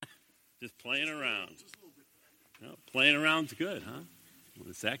Just playing around. Well, playing around's good, huh? Well,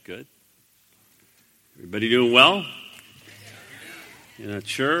 is that good? Everybody doing well? You're not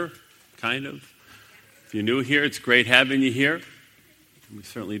sure? Kind of. If you're new here, it's great having you here. We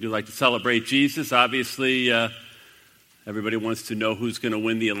certainly do like to celebrate Jesus. Obviously, everybody wants to know who's going to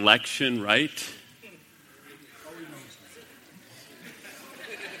win the election, right?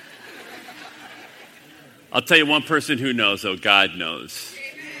 I'll tell you one person who knows, though. God knows.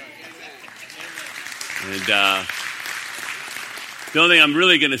 And the only thing I'm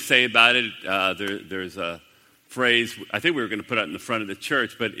really going to say about it, there's a phrase I think we were going to put out in the front of the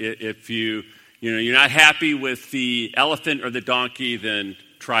church, but if you're not happy with the elephant or the donkey, then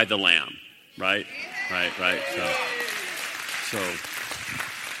try the lamb, right? Right. So.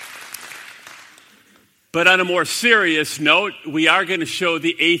 But on a more serious note, we are going to show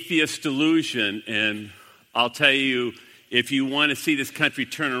the atheist delusion, and I'll tell you, if you want to see this country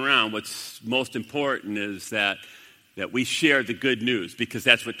turn around, what's most important is that we share the good news, because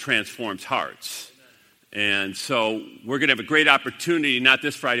that's what transforms hearts. And so we're going to have a great opportunity, not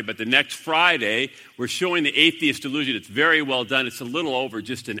this Friday, but the next Friday. We're showing the atheist delusion. It's very well done. It's a little over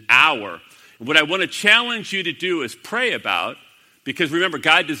just an hour. And what I want to challenge you to do is pray about, because remember,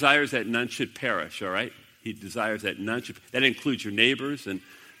 God desires that none should perish, all right? He desires that none should. That includes your neighbors and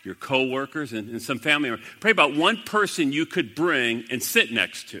your co-workers and some family members. Pray about one person you could bring and sit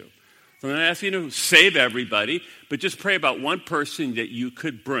next to. So I'm not asking you to save everybody, but just pray about one person that you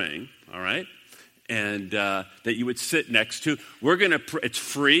could bring, all right? And that you would sit next to. It's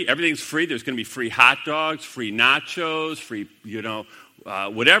free. Everything's free. There's going to be free hot dogs, free nachos, free,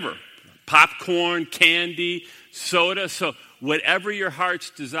 whatever. Popcorn, candy, soda. So whatever your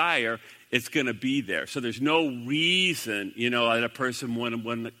heart's desire, it's going to be there. So there's no reason, that a person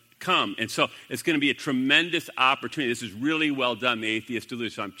wouldn't come. And so it's going to be a tremendous opportunity. This is really well done, the atheist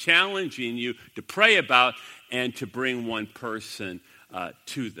delusion. So I'm challenging you to pray about and to bring one person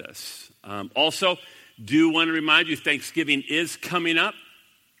to this. Also, do want to remind you, Thanksgiving is coming up.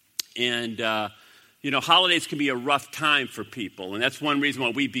 And, holidays can be a rough time for people. And that's one reason why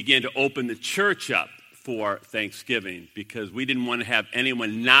we began to open the church up for Thanksgiving, because we didn't want to have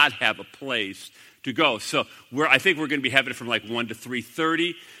anyone not have a place to go. So I think we're going to be having it from like 1 to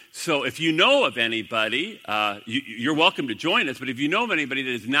 3:30. So if you know of anybody, you're welcome to join us. But if you know of anybody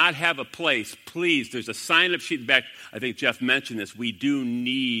that does not have a place, please, there's a sign-up sheet in the back. I think Jeff mentioned this. We do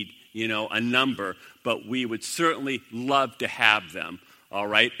need, a number, but we would certainly love to have them, all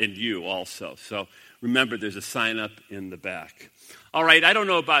right, and you also. So remember, there's a sign-up in the back. All right, I don't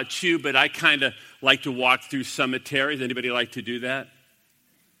know about you, but I kind of like to walk through cemeteries. Anybody like to do that?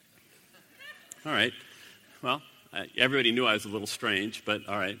 All right. Well, everybody knew I was a little strange, but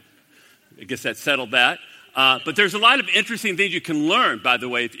all right. I guess that settled that. But there's a lot of interesting things you can learn, by the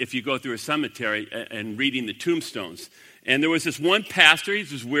way, if you go through a cemetery and reading the tombstones. And there was this one pastor,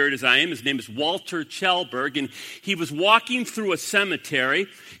 he's as weird as I am. His name is Walter Chelberg, and he was walking through a cemetery.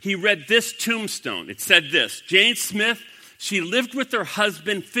 He read this tombstone. It said this: Jane Smith, she lived with her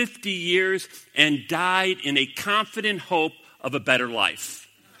husband 50 years and died in a confident hope of a better life.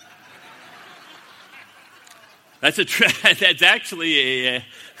 That's actually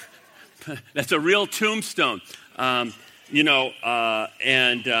that's a real tombstone.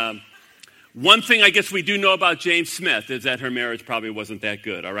 One thing I guess we do know about Jane Smith is that her marriage probably wasn't that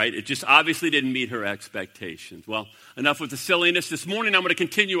good, all right? It just obviously didn't meet her expectations. Well, enough with the silliness. This morning I'm going to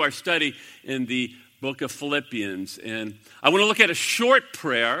continue our study in the book of Philippians. And I want to look at a short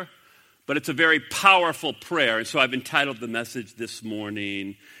prayer, but it's a very powerful prayer. And so I've entitled the message this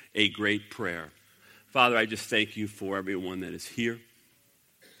morning, A Great Prayer. Father, I just thank you for everyone that is here.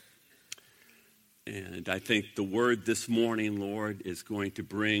 And I think the word this morning, Lord, is going to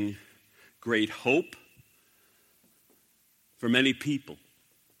bring great hope for many people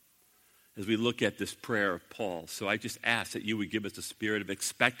as we look at this prayer of Paul. So I just ask that you would give us a spirit of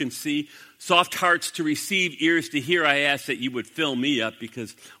expectancy, soft hearts to receive, ears to hear. I ask that you would fill me up,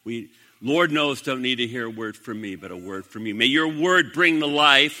 because we, Lord knows, don't need to hear a word from me, but a word from you. May your word bring the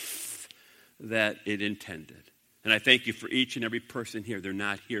life that it intended. And I thank you for each and every person here. They're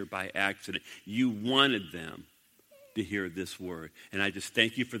not here by accident. You wanted them to hear this word. And I just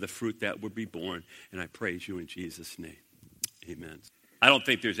thank you for the fruit that would be born. And I praise you in Jesus' name. Amen. I don't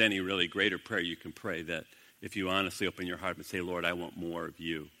think there's any really greater prayer you can pray that if you honestly open your heart and say, Lord, I want more of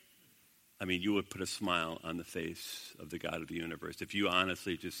you. I mean, you would put a smile on the face of the God of the universe. If you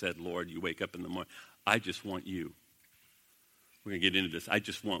honestly just said, Lord, you wake up in the morning, I just want you. We're going to get into this. I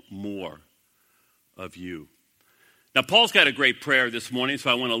just want more of you. Now, Paul's got a great prayer this morning, so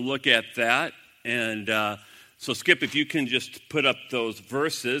I want to look at that. And So Skip, if you can just put up those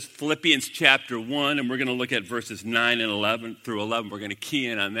verses, Philippians chapter 1, and we're going to look at verses 9 and 11 through 11. We're going to key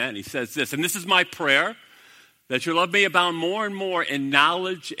in on that. And he says this, and this is my prayer, that your love may abound more and more in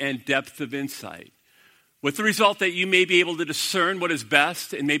knowledge and depth of insight, with the result that you may be able to discern what is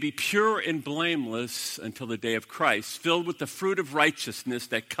best and may be pure and blameless until the day of Christ, filled with the fruit of righteousness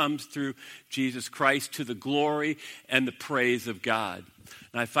that comes through Jesus Christ to the glory and the praise of God.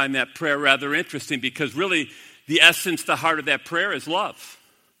 And I find that prayer rather interesting because really the essence, the heart of that prayer is love.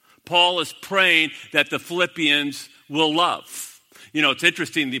 Paul is praying that the Philippians will love. You know, it's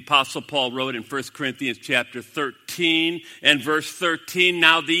interesting, the Apostle Paul wrote in 1 Corinthians chapter 13 and verse 13,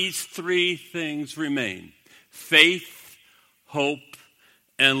 now these three things remain, faith, hope,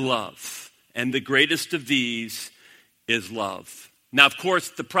 and love. And the greatest of these is love. Now, of course,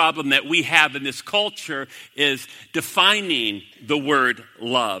 the problem that we have in this culture is defining the word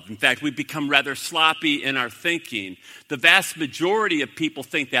love. In fact, we've become rather sloppy in our thinking. The vast majority of people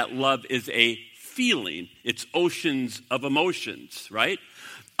think that love is a feeling. It's oceans of emotions, right?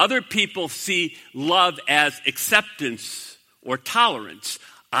 Other people see love as acceptance or tolerance.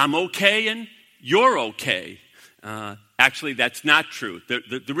 I'm okay and you're okay. Actually, that's not true.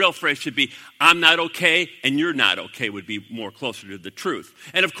 The real phrase should be, I'm not okay and you're not okay, would be more closer to the truth.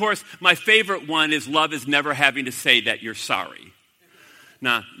 And of course, my favorite one is love is never having to say that you're sorry.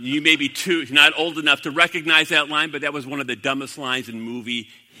 Now, you may be not old enough to recognize that line, but that was one of the dumbest lines in movie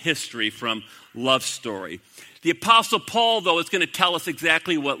history from Love Story. The Apostle Paul, though, is going to tell us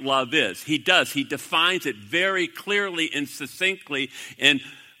exactly what love is. He does. He defines it very clearly and succinctly in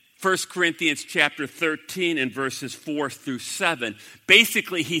 1 Corinthians chapter 13 and verses 4 through 7.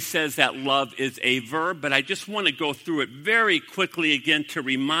 Basically, he says that love is a verb, but I just want to go through it very quickly again to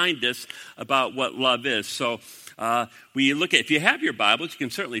remind us about what love is. So if you have your Bibles, you can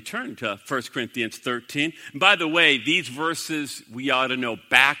certainly turn to 1 Corinthians 13. And by the way, these verses we ought to know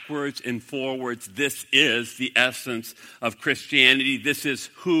backwards and forwards. This is the essence of Christianity. This is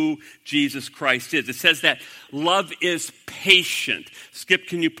who Jesus Christ is. It says that love is patient. Skip,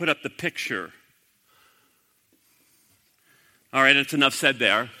 can you put up the picture? All right, that's enough said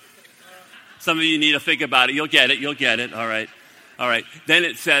there. Some of you need to think about it. You'll get it. All right. Then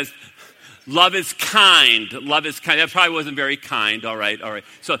it says, love is kind. Love is kind. That probably wasn't very kind. All right.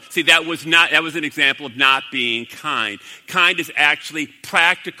 So, see, that was an example of not being kind. Kind is actually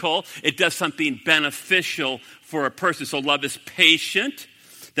practical. It does something beneficial for a person. So love is patient.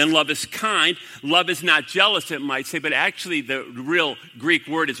 Then love is kind. Love is not jealous, it might say, but actually the real Greek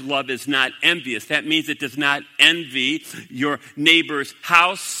word is love is not envious. That means it does not envy your neighbor's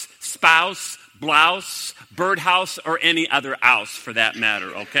house, spouse, blouse, birdhouse, or any other house for that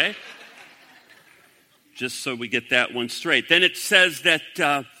matter, okay? Just so we get that one straight. Then it says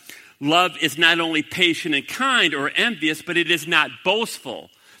that love is not only patient and kind or envious, but it is not boastful.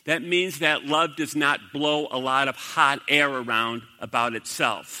 That means that love does not blow a lot of hot air around about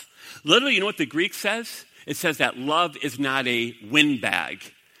itself. Literally, you know what the Greek says? It says that love is not a windbag.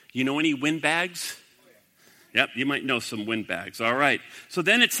 You know any windbags? Yep, you might know some windbags. All right. So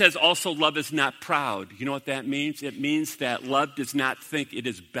then it says also love is not proud. You know what that means? It means that love does not think it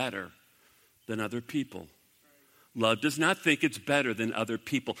is better than other people. Love does not think it's better than other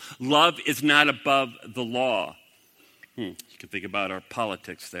people. Love is not above the law. You can think about our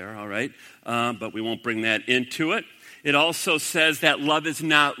politics there, all right? But we won't bring that into it. It also says that love is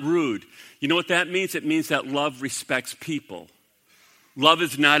not rude. You know what that means? It means that love respects people. Love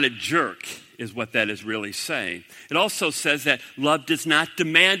is not a jerk, is what that is really saying. It also says that love does not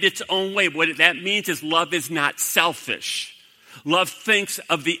demand its own way. What that means is love is not selfish. Love thinks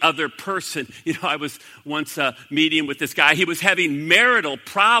of the other person. You know, I was once meeting with this guy. He was having marital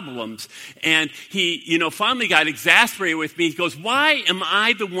problems, and he, finally got exasperated with me. He goes, why am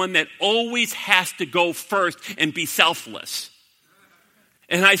I the one that always has to go first and be selfless?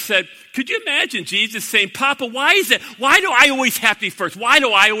 And I said, could you imagine Jesus saying, Papa, why is it? Why do I always have to be first? Why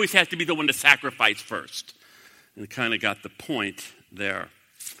do I always have to be the one to sacrifice first? And kind of got the point there.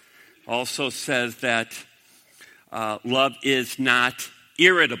 Also says that love is not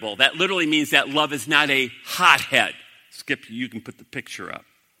irritable. That literally means that love is not a hothead. Skip, you can put the picture up.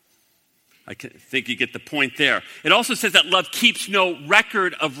 I think you get the point there. It also says that love keeps no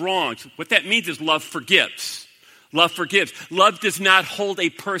record of wrongs. What that means is love forgives. Love forgives. Love does not hold a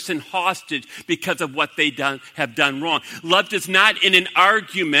person hostage because of what they have done wrong. Love does not, in an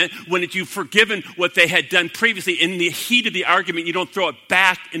argument, when you've forgiven what they had done previously, in the heat of the argument, you don't throw it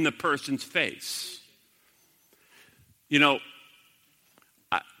back in the person's face.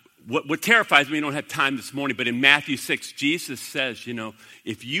 What terrifies me, we don't have time this morning, but in Matthew 6, Jesus says,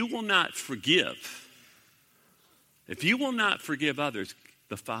 if you will not forgive, If you will not forgive others,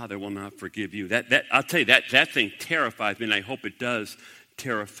 the Father will not forgive you. I'll tell you, that thing terrifies me, and I hope it does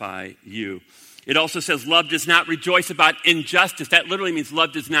terrify you. It also says love does not rejoice about injustice. That literally means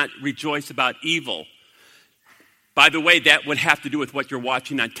love does not rejoice about evil. By the way, that would have to do with what you're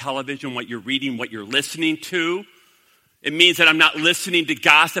watching on television, what you're reading, what you're listening to. It means that I'm not listening to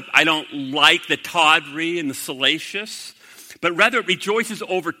gossip. I don't like the tawdry and the salacious. But rather it rejoices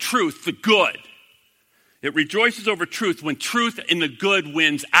over truth, the good. It rejoices over truth when truth and the good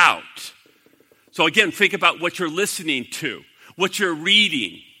wins out. So again, think about what you're listening to, what you're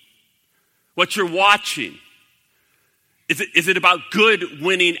reading, what you're watching. Is it about good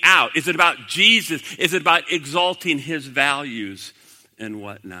winning out? Is it about Jesus? Is it about exalting his values and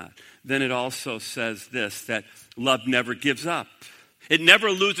whatnot? Then it also says this, that love never gives up. It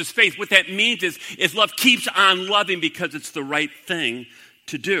never loses faith. What that means is love keeps on loving because it's the right thing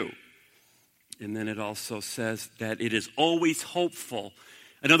to do. And then it also says that it is always hopeful.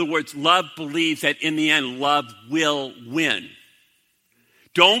 In other words, love believes that in the end, love will win.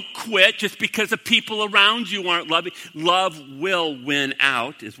 Don't quit just because the people around you aren't loving. Love will win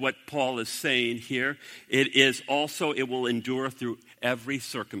out, is what Paul is saying here. It will endure through every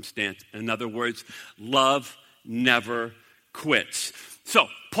circumstance. In other words, love never quits. So,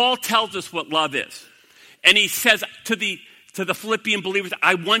 Paul tells us what love is. And he says to the Philippian believers,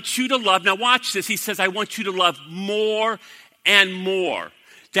 I want you to love. Now watch this. He says, I want you to love more and more.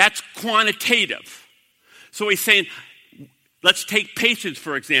 That's quantitative. So he's saying, let's take patience,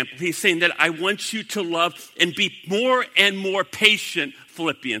 for example. He's saying that I want you to love and be more and more patient,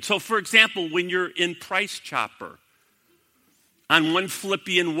 Philippians. So, for example, when you're in Price Chopper on One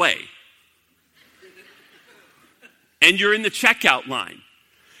Philippian Way, and you're in the checkout line,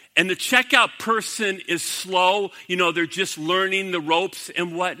 and the checkout person is slow, they're just learning the ropes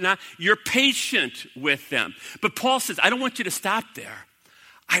and whatnot, you're patient with them. But Paul says, I don't want you to stop there.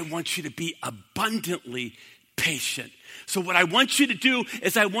 I want you to be abundantly patient. So what I want you to do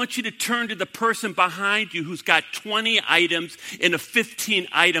is I want you to turn to the person behind you who's got 20 items in a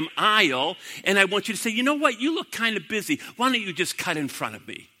 15-item aisle, and I want you to say, you know what, you look kind of busy. Why don't you just cut in front of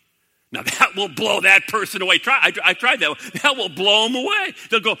me? Now, that will blow that person away. I tried that. That will blow them away.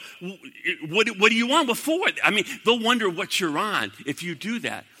 They'll go, what do you want before? They'll wonder what you're on if you do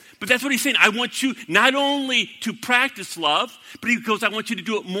that. But that's what he's saying. I want you not only to practice love, but he goes, I want you to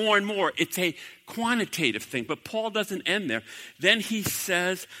do it more and more. It's a quantitative thing. But Paul doesn't end there. Then he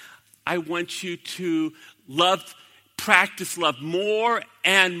says, I want you to practice love more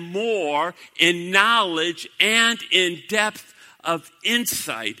and more in knowledge and in depth of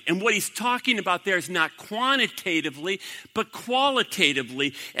insight. And what he's talking about there is not quantitatively, but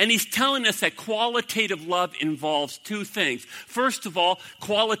qualitatively. And he's telling us that qualitative love involves two things. First of all,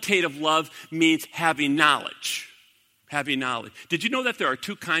 qualitative love means having knowledge. Having knowledge. Did you know that there are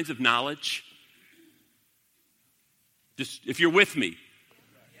two kinds of knowledge? Just if you're with me.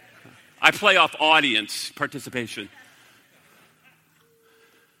 I play off audience participation.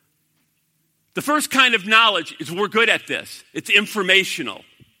 The first kind of knowledge is we're good at this. It's informational.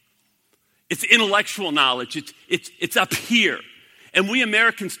 It's intellectual knowledge. It's up here. And we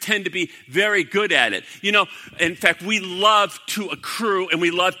Americans tend to be very good at it. In fact, we love to accrue and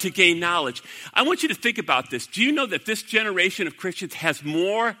we love to gain knowledge. I want you to think about this. Do you know that this generation of Christians has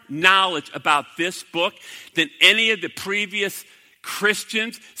more knowledge about this book than any of the previous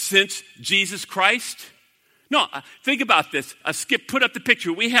Christians since Jesus Christ? No, think about this. Skip, put up the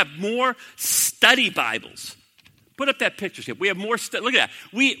picture. We have more study Bibles. Put up that picture, Skip. We have more look at that.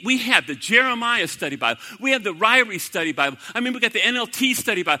 We have the Jeremiah study Bible. We have the Ryrie study Bible. We got the NLT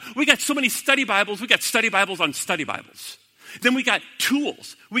study Bible. We got so many study Bibles. We got study Bibles on study Bibles. Then we got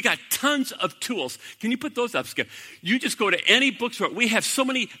tools. We got tons of tools. Can you put those up, Skip? You just go to any bookstore. We have so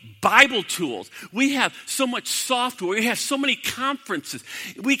many Bible tools. We have so much software. We have so many conferences.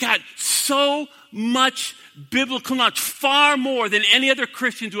 We got so much biblical knowledge, far more than any other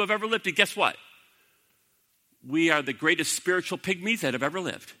Christians who have ever lived. And guess what? We are the greatest spiritual pygmies that have ever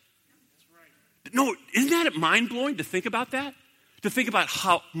lived. That's right. No, isn't that mind-blowing to think about that? To think about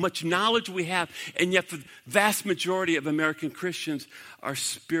how much knowledge we have, and yet the vast majority of American Christians are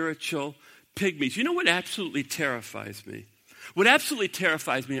spiritual pygmies. You know what absolutely terrifies me? What absolutely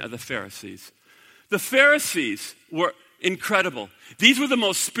terrifies me are the Pharisees. The Pharisees were incredible. These were the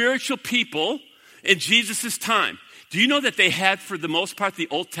most spiritual people in Jesus' time. Do you know that they had, for the most part, the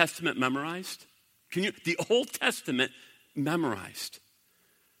Old Testament memorized? The Old Testament memorized.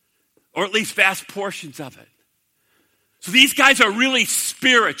 Or at least vast portions of it. So these guys are really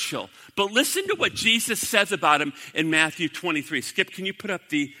spiritual. But listen to what Jesus says about them in Matthew 23. Skip, can you put up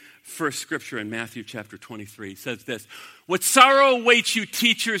the first scripture in Matthew chapter 23. It says this: "What sorrow awaits you,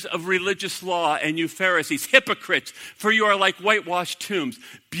 teachers of religious law, and you Pharisees, hypocrites, for you are like whitewashed tombs,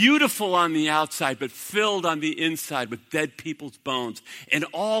 beautiful on the outside, but filled on the inside with dead people's bones and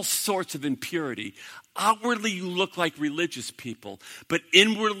all sorts of impurity. Outwardly you look like religious people, but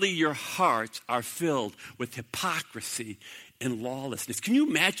inwardly your hearts are filled with hypocrisy and lawlessness." Can you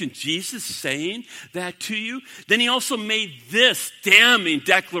imagine Jesus saying that to you? Then he also made this damning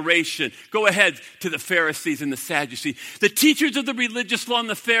declaration. Go ahead to the Pharisees and the Sadducees. "The teachers of the religious law and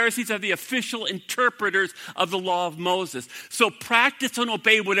the Pharisees are the official interpreters of the law of Moses. So practice and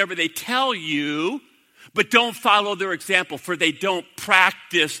obey whatever they tell you, but don't follow their example, for they don't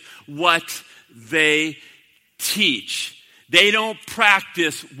practice what they teach." They don't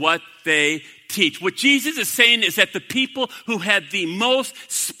practice what they teach. What Jesus is saying is that the people who had the most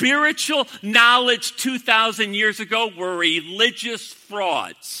spiritual knowledge 2,000 years ago were religious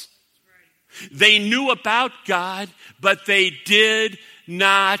frauds. They knew about God, but they did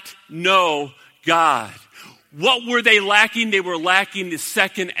not know God. What were they lacking? They were lacking the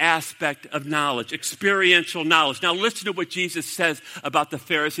second aspect of knowledge, experiential knowledge. Now listen to what Jesus says about the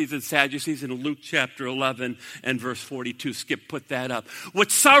Pharisees and Sadducees in Luke chapter 11 and verse 42. Skip, put that up.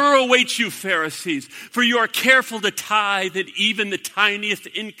 "What sorrow awaits you, Pharisees, for you are careful to tithe and even the tiniest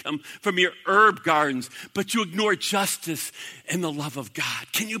income from your herb gardens, but you ignore justice and the love of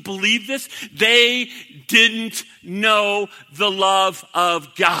God." Can you believe this? They didn't know the love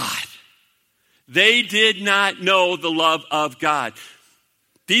of God. They did not know the love of God.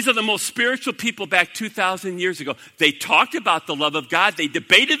 These are the most spiritual people back 2,000 years ago. They talked about the love of God. They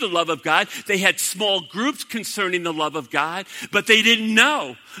debated the love of God. They had small groups concerning the love of God, but they didn't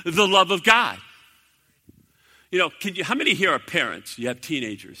know the love of God. You know, how many here are parents? You have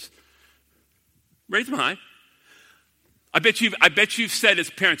teenagers. Raise them high. I bet you've said as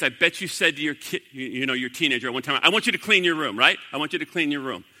parents, I bet you said to your kid, your teenager at one time, "I want you to clean your room," right? "I want you to clean your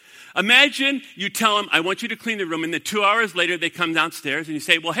room." Imagine you tell them, "I want you to clean the room," and then 2 hours later they come downstairs and you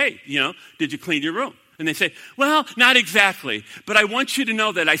say, "Well, hey, did you clean your room?" And they say, "Well, not exactly, but I want you to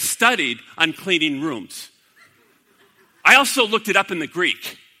know that I studied on cleaning rooms. I also looked it up in the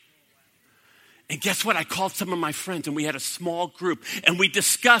Greek. And guess what? I called some of my friends and we had a small group and we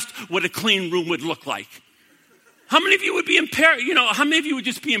discussed what a clean room would look like." How many of you would be how many of you would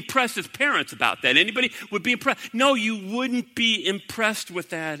just be impressed as parents about that? Anybody would be impressed? No, you wouldn't be impressed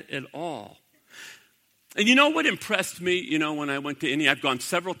with that at all. And you know what impressed me, when I went to India? I've gone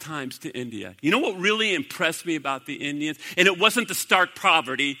several times to India. You know what really impressed me about the Indians? And it wasn't the stark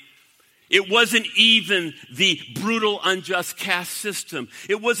poverty. It wasn't even the brutal, unjust caste system.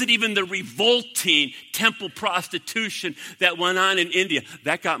 It wasn't even the revolting temple prostitution that went on in India.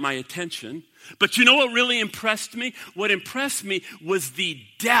 That got my attention. But you know what really impressed me? What impressed me was the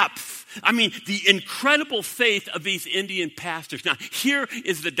depth, the incredible faith of these Indian pastors. Now, here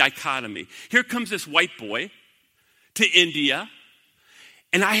is the dichotomy. Here comes this white boy to India,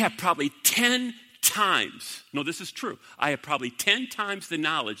 and I have probably 10 times, no, this is true, I have probably 10 times the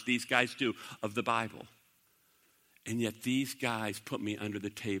knowledge these guys do of the Bible. And yet these guys put me under the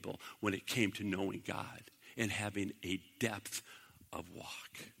table when it came to knowing God and having a depth of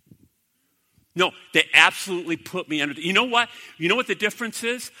walk. No, they absolutely put me under. You know what? You know what the difference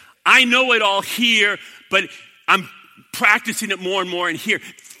is? I know it all here, but I'm practicing it more and more in here.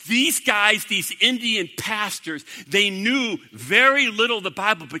 These guys, these Indian pastors, they knew very little of the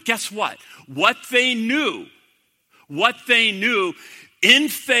Bible, but guess what? What they knew, in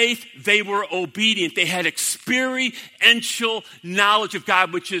faith, they were obedient. They had experiential knowledge of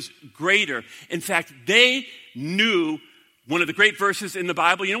God, which is greater. In fact, they knew one of the great verses in the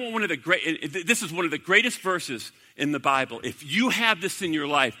Bible. You know what? This is one of the greatest verses in the Bible. If you have this in your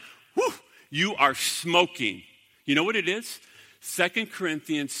life, you are smoking. You know what it is? 2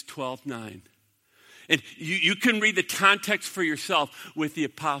 Corinthians 12:9. And you can read the context for yourself with the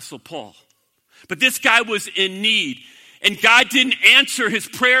Apostle Paul. But this guy was in need. And God didn't answer his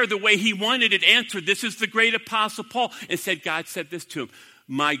prayer the way he wanted it answered. This is the great Apostle Paul. And God said this to him: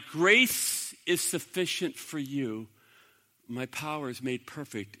 "My grace is sufficient for you. My power is made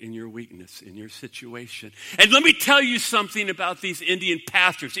perfect in your weakness, in your situation." And let me tell you something about these Indian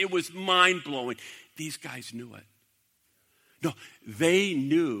pastors. It was mind-blowing. These guys knew it. No, they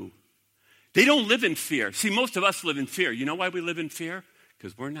knew. They don't live in fear. See, most of us live in fear. You know why we live in fear?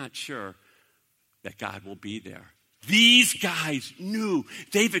 Because we're not sure that God will be there. These guys knew.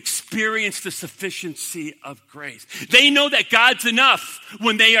 They've experienced the sufficiency of grace. They know that God's enough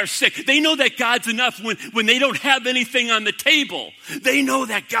when they are sick. They know that God's enough when they don't have anything on the table. They know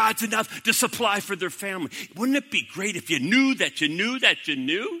that God's enough to supply for their family. Wouldn't it be great if you knew that you knew that you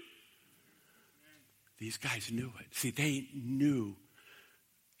knew? These guys knew it. See, they knew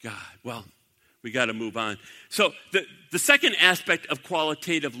God. Well, we got to move on. So the second aspect of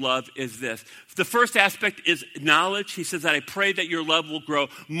qualitative love is this. The first aspect is knowledge. He says that I pray that your love will grow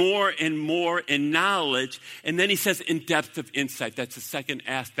more and more in knowledge. And then he says in depth of insight. That's the second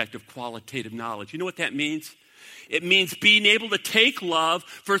aspect of qualitative knowledge. You know what that means? It means being able to take love,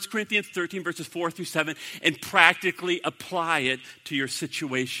 1 Corinthians 13, verses 4 through 7, and practically apply it to your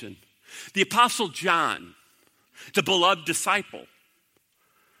situation. The Apostle John, the beloved disciple,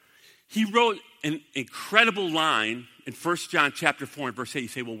 he wrote an incredible line in 1 John chapter 4 and verse 8. You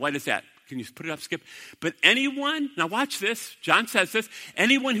say, well, what is that? Can you put it up, Skip? But anyone, now watch this, John says this,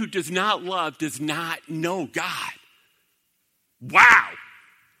 anyone who does not love does not know God. Wow.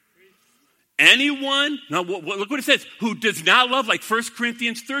 Anyone, now look what it says, who does not love, like 1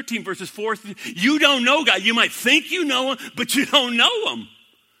 Corinthians 13 verses 4, you don't know God. You might think you know him, but you don't know him.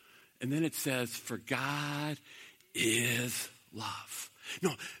 And then it says, for God is love.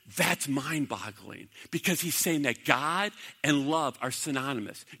 No, that's mind-boggling because he's saying that God and love are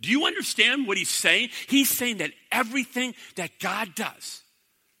synonymous. Do you understand what he's saying? He's saying that everything that God does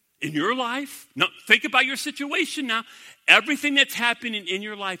in your life, now think about your situation now, everything that's happening in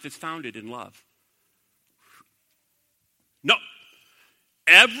your life is founded in love. No,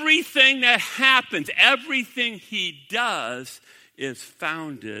 everything that happens, everything he does is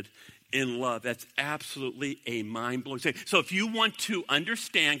founded in love. That's absolutely a mind-blowing thing. So if you want to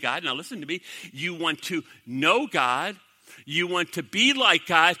understand God, now listen to me, you want to know God, you want to be like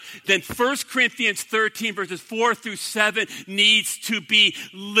God, then 1 Corinthians 13 verses 4 through 7 needs to be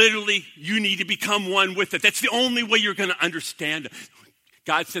literally, you need to become one with it. That's the only way you're going to understand it.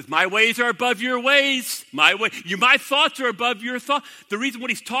 God says, my ways are above your ways. My thoughts are above your thoughts. The reason what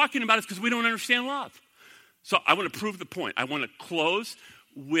he's talking about is because we don't understand love. So I want to prove the point. I want to close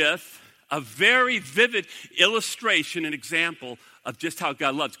with a very vivid illustration and example of just how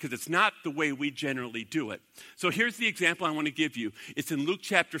God loves, because it's not the way we generally do it. So here's the example I want to give you. It's in Luke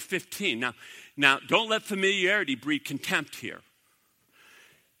chapter 15. Now, don't let familiarity breed contempt here.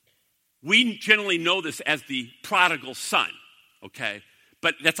 We generally know this as the prodigal son, okay?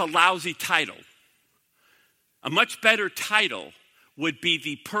 But that's a lousy title. A much better title would be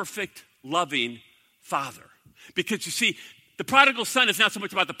the perfect, loving father. Because you see, the prodigal son is not so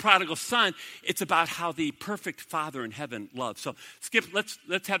much about the prodigal son, it's about how the perfect father in heaven loves. So, Skip,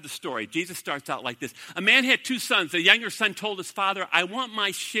 let's have the story. Jesus starts out like this. A man had two sons. The younger son told his father, I want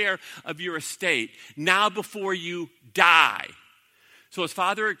my share of your estate now before you die. So his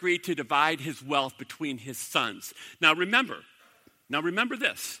father agreed to divide his wealth between his sons. Now remember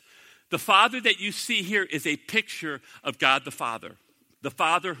this. The father that you see here is a picture of God the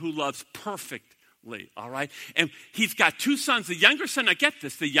Father who loves perfectly. All right? And he's got two sons. The younger son, I get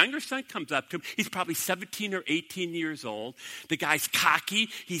this, the younger son comes up to him. He's probably 17 or 18 years old. The guy's cocky.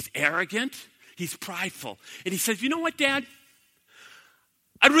 He's arrogant. He's prideful. And he says, you know what, Dad?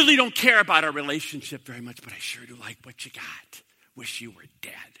 I really don't care about our relationship very much, but I sure do like what you got. Wish you were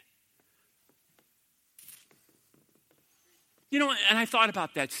dead. You know, and I thought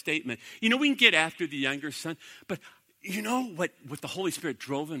about that statement. You know, we can get after the younger son, but you know what the Holy Spirit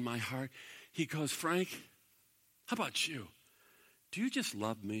drove in my heart? He goes, Frank, how about you? Do you just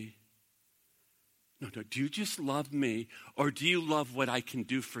love me? No, do you just love me, or do you love what I can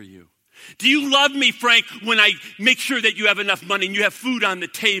do for you? Do you love me, Frank, when I make sure that you have enough money and you have food on the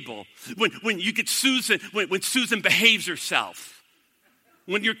table? When you get Susan, when Susan behaves herself?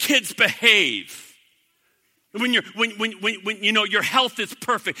 When your kids behave? When you know your health is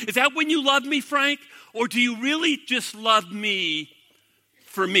perfect? Is that when you love me, Frank? Or do you really just love me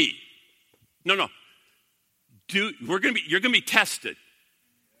for me? No. You're going to be tested.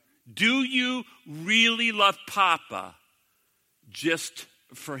 Do you really love Papa just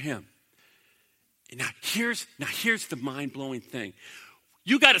for him? Now here's the mind-blowing thing.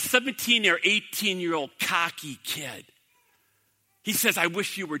 You got a 17 or 18-year-old cocky kid. He says, I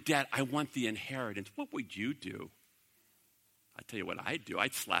wish you were dead. I want the inheritance. What would you do? I'll tell you what I'd do.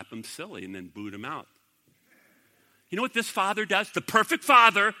 I'd slap him silly and then boot him out. You know what this father does? The perfect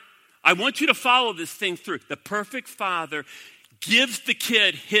father. I want you to follow this thing through. The perfect father gives the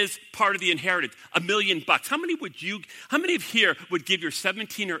kid his part of the inheritance, $1 million. How many of here would give your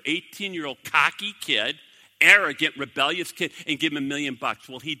 17 or 18-year-old cocky kid, arrogant, rebellious kid, and give him $1 million?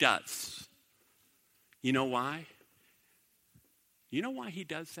 Well, he does. You know why? You know why he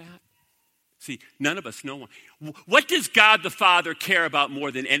does that? See, none of us know why. What does God the Father care about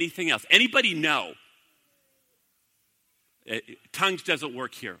more than anything else? Anybody know? Tongues doesn't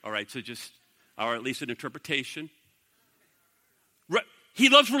work here, all right? So or at least an interpretation. He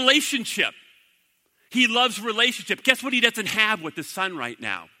loves relationship. He loves relationship. Guess what he doesn't have with his son right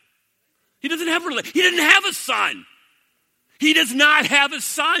now? He doesn't have he didn't have a son. He does not have a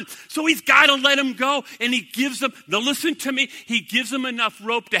son. So he's got to let him go. And he gives him, now listen to me, he gives him enough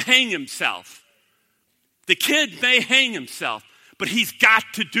rope to hang himself. The kid may hang himself, but he's got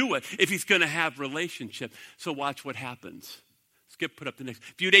to do it if he's going to have relationship. So watch what happens. Skip, put up the next.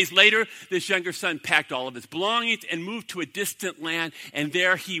 A few days later, this younger son packed all of his belongings and moved to a distant land, and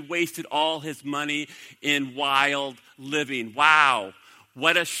there he wasted all his money in wild living. Wow,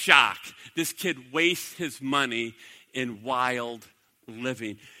 what a shock. This kid wastes his money in wild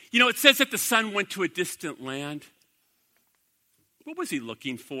living. You know, it says that the son went to a distant land. What was he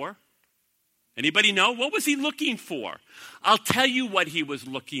looking for? Anybody know? What was he looking for? I'll tell you what he was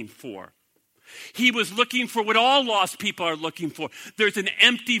looking for. He was looking for what all lost people are looking for. There's an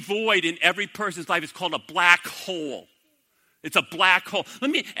empty void in every person's life. It's called a black hole. It's a black hole.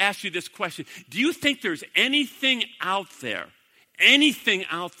 Let me ask you this question. Do you think there's anything out there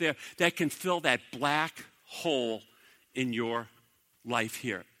that can fill that black hole in your life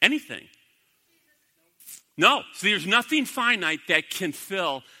here? Anything? No. So there's nothing finite that can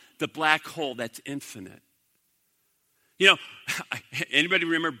fill the black hole that's infinite. You know, anybody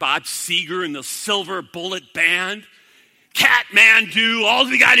remember Bob Seger and the Silver Bullet Band? Kathmandu, all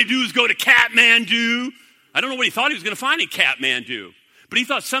we got to do is go to Kathmandu. I don't know what he thought he was going to find in Kathmandu, but he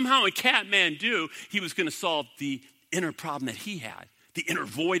thought somehow in Kathmandu he was going to solve the inner problem that he had, the inner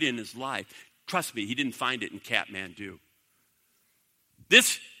void in his life. Trust me, he didn't find it in Kathmandu.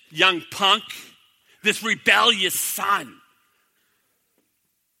 This young punk, this rebellious son,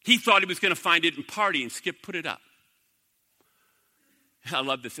 he thought he was going to find it in partying. Skip, put it up. I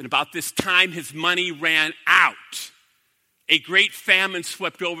love this. And about this time, his money ran out. A great famine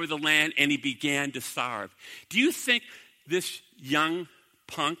swept over the land, and he began to starve. Do you think this young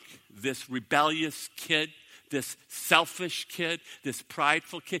punk, this rebellious kid, this selfish kid, this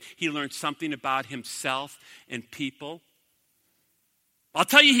prideful kid, he learned something about himself and people? I'll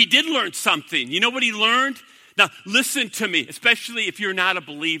tell you, he did learn something. You know what he learned? Now, listen to me, especially if you're not a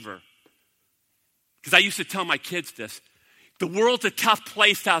believer. Because I used to tell my kids this. The world's a tough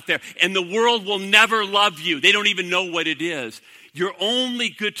place out there, and the world will never love you. They don't even know what it is. You're only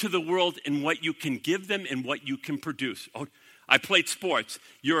good to the world in what you can give them and what you can produce. Oh, I played sports.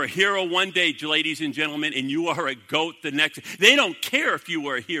 You're a hero one day, ladies and gentlemen, and you are a goat the next. They don't care if you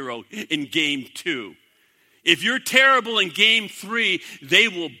were a hero in game 2. If you're terrible in game 3, they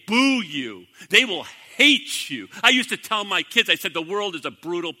will boo you. They will hate you. I used to tell my kids, I said, the world is a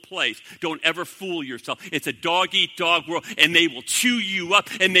brutal place. Don't ever fool yourself. It's a dog-eat-dog world, and they will chew you up,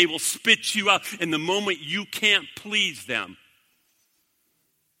 and they will spit you out. And the moment you can't please them,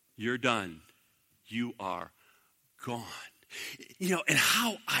 you're done. You are gone. You know, and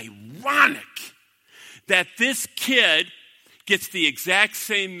how ironic that this kid gets the exact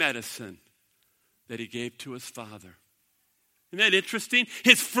same medicine that he gave to his father. Isn't that interesting?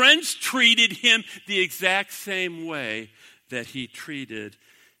 His friends treated him the exact same way that he treated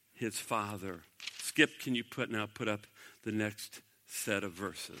his father. Skip, can you put up the next set of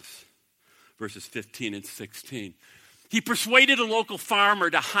verses? Verses 15 and 16. He persuaded a local farmer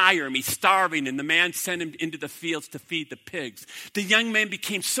to hire him. He's starving, and the man sent him into the fields to feed the pigs. The young man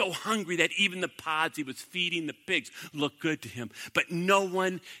became so hungry that even the pods he was feeding the pigs looked good to him. But no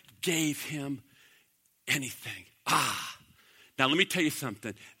one gave him anything. Now, let me tell you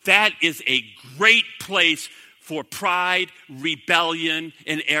something. That is a great place for pride, rebellion,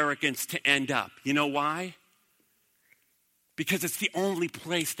 and arrogance to end up. You know why? Because it's the only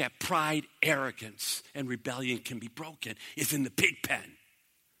place that pride, arrogance, and rebellion can be broken is in the pig pen.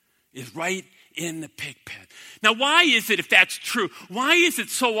 Is right in the pig pen. Now, why is it, if that's true, why is it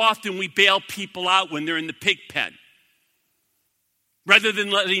so often we bail people out when they're in the pig pen? Rather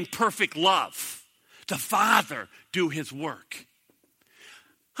than letting perfect love, the Father, do his work.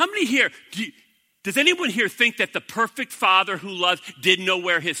 How many here, does anyone here think that the perfect Father who loves didn't know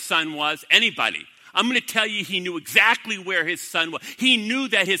where his son was? Anybody? I'm going to tell you he knew exactly where his son was. He knew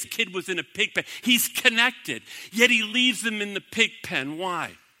that his kid was in a pig pen. He's connected, yet he leaves them in the pig pen.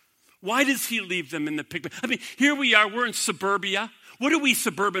 Why? Why does he leave them in the pig pen? I mean, here we are, we're in suburbia. What do we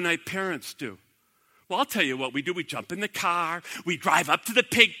suburbanite parents do? Well, I'll tell you what we do. We jump in the car. We drive up to the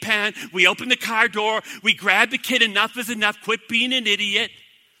pig pen. We open the car door. We grab the kid. Enough is enough. Quit being an idiot.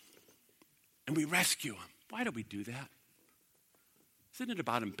 And we rescue him. Why do we do that? Isn't it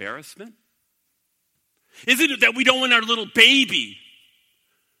about embarrassment? Isn't it that we don't want our little baby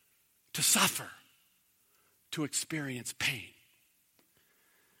to suffer, to experience pain?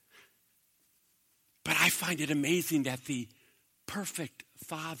 But I find it amazing that the perfect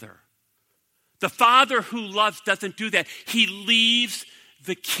Father, The father who loves doesn't do that. He leaves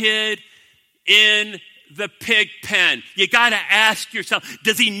the kid in the pig pen. You got to ask yourself,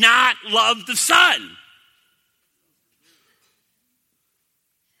 does he not love the son?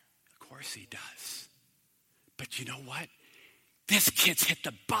 Of course he does. But you know what? This kid's hit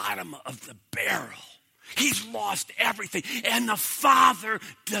the bottom of the barrel. He's lost everything. And the father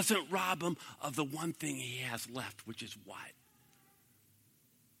doesn't rob him of the one thing he has left, which is what?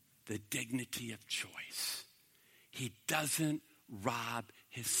 The dignity of choice. He doesn't rob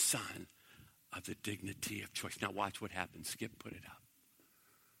his son of the dignity of choice. Now watch what happens. Skip, put it up.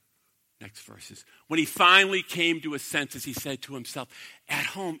 Next verses. When he finally came to his senses, he said to himself, at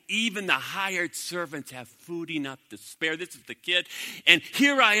home, even the hired servants have food enough to spare. This is the kid. And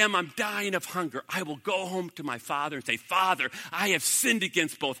here I am, I'm dying of hunger. I will go home to my father and say, Father, I have sinned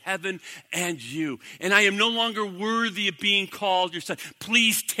against both heaven and you. And I am no longer worthy of being called your son.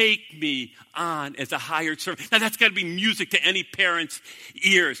 Please take me on as a hired servant. Now that's got to be music to any parent's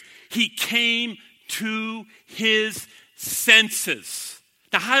ears. He came to his senses.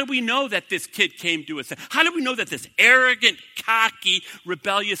 Now, how do we know that this kid came to a senses? How do we know that this arrogant, cocky,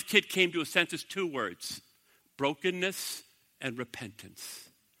 rebellious kid came to a senses? 2 words: brokenness and repentance.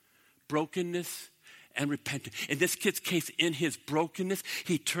 Brokenness and repentance. In this kid's case, in his brokenness,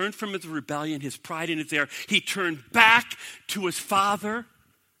 he turned from his rebellion, his pride and his error. He turned back to his father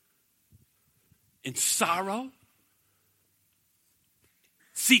in sorrow,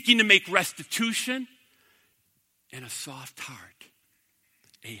 seeking to make restitution, and a soft heart.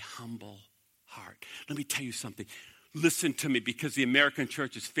 A humble heart. Let me tell you something. Listen to me, because the American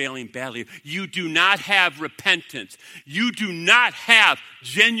church is failing badly. You do not have repentance. You do not have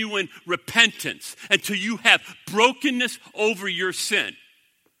genuine repentance until you have brokenness over your sin.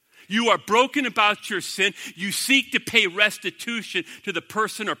 You are broken about your sin. You seek to pay restitution to the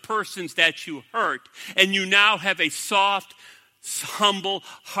person or persons that you hurt. And you now have a soft, humble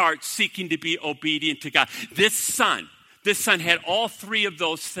heart seeking to be obedient to God. This son had all 3 of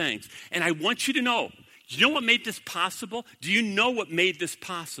those things. And I want you to know, do you know what made this possible? Do you know what made this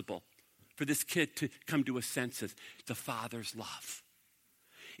possible for this kid to come to his senses? The father's love.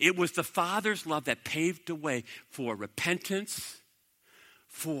 It was the father's love that paved the way for repentance,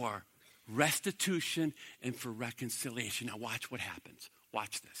 for restitution, and for reconciliation. Now watch what happens.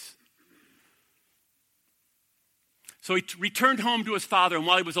 Watch this. So he returned home to his father, and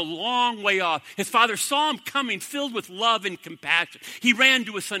while he was a long way off, his father saw him coming, filled with love and compassion. He ran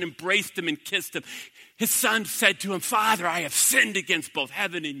to his son, embraced him, and kissed him. His son said to him, Father, I have sinned against both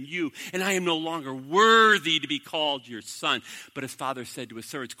heaven and you, and I am no longer worthy to be called your son. But his father said to his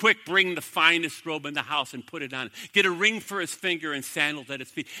servants, Quick, bring the finest robe in the house and put it on. Get a ring for his finger and sandals at his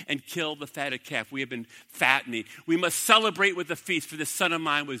feet, and kill the fatted calf. We have been fattening. We must celebrate with a feast, for this son of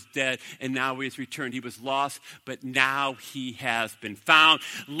mine was dead, and now he has returned. He was lost, but now he has been found.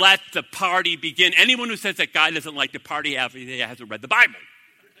 Let the party begin. Anyone who says that God doesn't like to party hasn't read the Bible.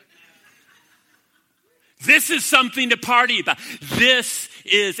 This is something to party about. This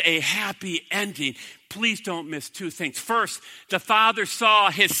is a happy ending. Please don't miss 2 things. First, the father saw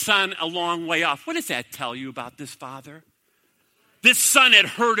his son a long way off. What does that tell you about this father? This son had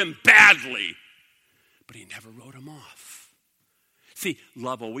hurt him badly, but he never wrote him off. See,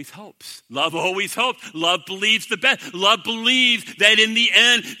 love always hopes. Love always hopes. Love believes the best. Love believes that in the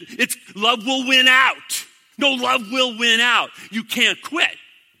end, love will win out. No, love will win out. You can't quit.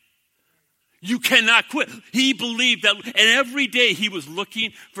 You cannot quit. He believed that, and every day he was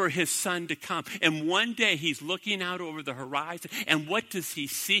looking for his son to come. And one day he's looking out over the horizon, and what does he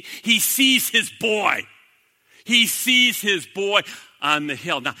see? He sees his boy. He sees his boy on the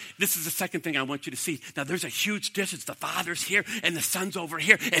hill. Now, this is the second thing I want you to see. Now, there's a huge distance. The father's here and the son's over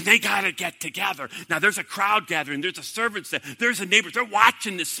here, and they got to get together. Now, there's a crowd gathering. There's a servants there. There's the neighbors. They're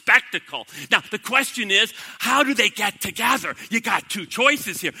watching this spectacle. Now, the question is, how do they get together? You got 2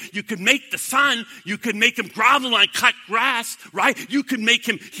 choices here. You could make the son, you could make him grovel on cut grass, right? You could make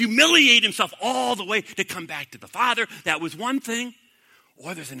him humiliate himself all the way to come back to the father. That was one thing.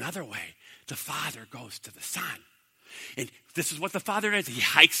 Or there's another way. The father goes to the son. And this is what the father does. He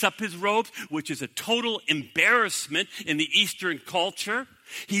hikes up his robes, which is a total embarrassment in the Eastern culture.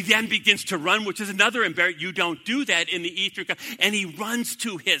 He then begins to run, which is another embarrassment. You don't do that in the Eastern culture. And he runs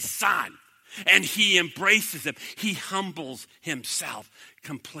to his son, and he embraces him. He humbles himself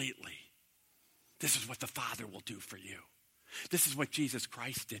completely. This is what the Father will do for you. This is what Jesus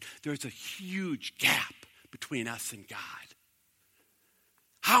Christ did. There's a huge gap between us and God.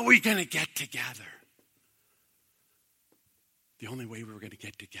 How are we going to get together? The only way we're going to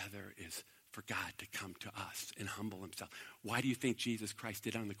get together is for God to come to us and humble himself. Why do you think Jesus Christ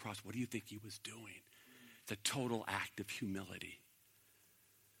did on the cross? What do you think he was doing? It's a total act of humility.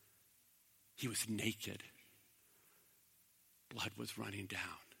 He was naked. Blood was running down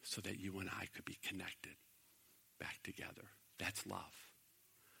so that you and I could be connected back together. That's love.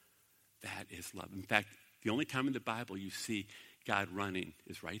 That is love. In fact, the only time in the Bible you see God running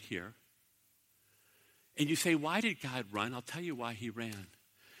is right here. And you say, why did God run? I'll tell you why he ran.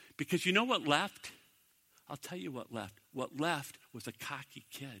 Because you know what left? I'll tell you what left. What left was a cocky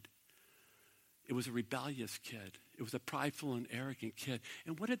kid. It was a rebellious kid. It was a prideful and arrogant kid.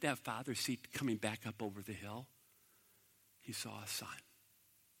 And what did that father see coming back up over the hill? He saw a son.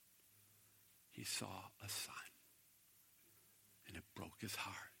 He saw a son. And it broke his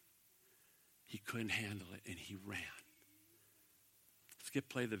heart. He couldn't handle it, and he ran. Skip,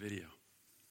 play the video.